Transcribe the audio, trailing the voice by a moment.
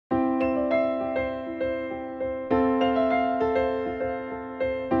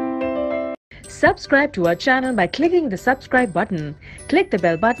Subscribe to our channel by clicking the subscribe button. Click the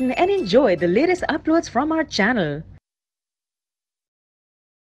bell button and enjoy the latest uploads from our channel.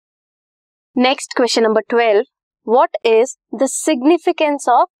 Next, question number 12. What is the significance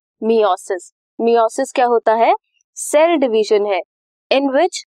of meiosis? Meiosis क्या होता है? Cell division है, in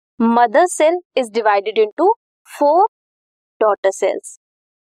which mother cell is divided into 4 daughter cells.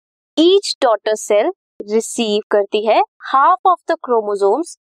 Each daughter cell receive करती है half of the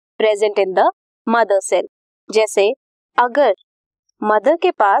chromosomes present in the mother cell. जैसे अगर mother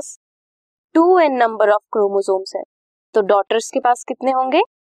के पास 2n number of chromosomes है, तो daughters के पास कितने होंगे?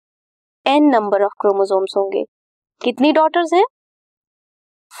 n number of chromosomes होंगे. कितनी daughters हैं?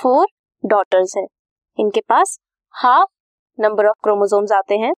 4 daughters हैं. इनके पास half number of chromosomes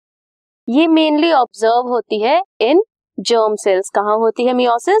आते हैं. ये मेनली ऑब्जर्व होती है इन जर्म सेल्स. कहाँ होती है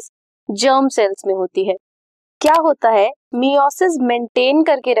मियोसिस? जर्म सेल्स में होती है. क्या होता है? मियोसिस मेंटेन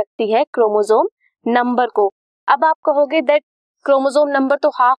करके रखती है क्रोमोसोम नंबर को. अब आप कहोगे दैट क्रोमोसोम नंबर तो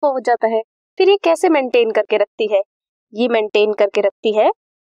हाफ हो जाता है, फिर ये कैसे मेंटेन करके रखती है? ये मेंटेन करके रखती है,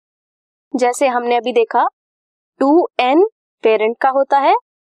 जैसे हमने अभी देखा 2n पेरेंट का होता है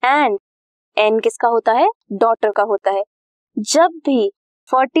एंड n किसका होता है? डॉटर का होता है. जब भी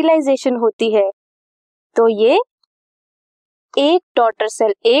फर्टिलाइजेशन होती है तो ये एक डॉटर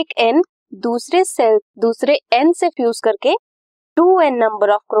सेल, एक n दूसरे सेल, दूसरे n से फ्यूज करके 2n नंबर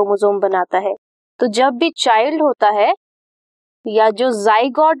ऑफ क्रोमोसोम बनाता है. तो जब भी चाइल्ड होता है या जो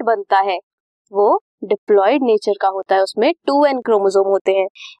जाइगोट बनता है वो डिप्लॉयड नेचर का होता है, उसमें 2n क्रोमोसोम होते हैं.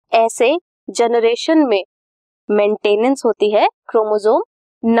 ऐसे जनरेशन में मेंटेनेंस होती है क्रोमोसोम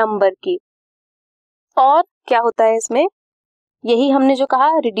नंबर की. और क्या होता है इसमें? यही हमने जो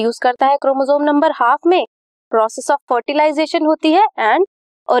कहा, रिड्यूस करता है क्रोमोसोम नंबर हाफ में, प्रोसेस ऑफ फर्टिलाइजेशन होती है एंड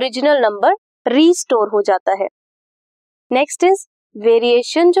ओरिजिनल नंबर रीस्टोर हो जाता है. नेक्स्ट इज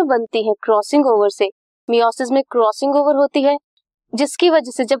वेरिएशन जो बनती है क्रॉसिंग ओवर से. मियोसिस में क्रॉसिंग ओवर होती है, जिसकी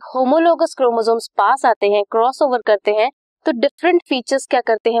वजह से जब होमोलोगस क्रोमोसोम्स पास आते हैं, क्रॉस ओवर करते हैं, तो डिफरेंट फीचर्स क्या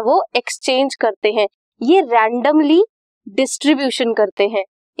करते हैं? वो एक्सचेंज करते हैं. ये रैंडमली डिस्ट्रीब्यूशन करते हैं.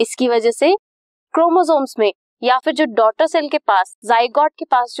 इसकी वजह से क्रोमोसोम्स में या फिर जो डॉटर सेल के पास, जाइगोट के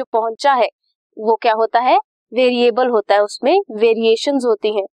पास जो पहुंचा है, वो क्या होता है? वेरिएबल होता है, उसमें वेरिएशंस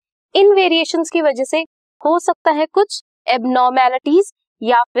होती हैं. इन वेरिएशंस की वजह से हो सकता है कुछ एबनॉर्मैलिटीज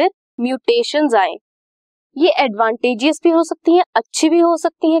या फिर म्यूटेशंस आए. ये एडवांटेजियस भी हो सकती हैं, अच्छी भी हो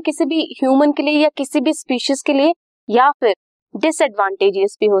सकती हैं किसी भी ह्यूमन के लिए या किसी भी स्पीशीज के लिए, या फिर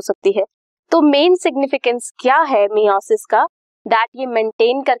डिसएडवांटेजियस भी हो सकती है. तो मेन सिग्निफिकेंस क्या है मियोसिस का? दैट ये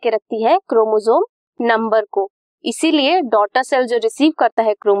मेंटेन करके रखती है क्रोमोसोम नंबर को. इसीलिए डॉटर सेल जो रिसीव करता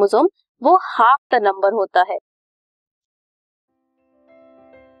है क्रोमोसोम, वो हाफ द नंबर होता है.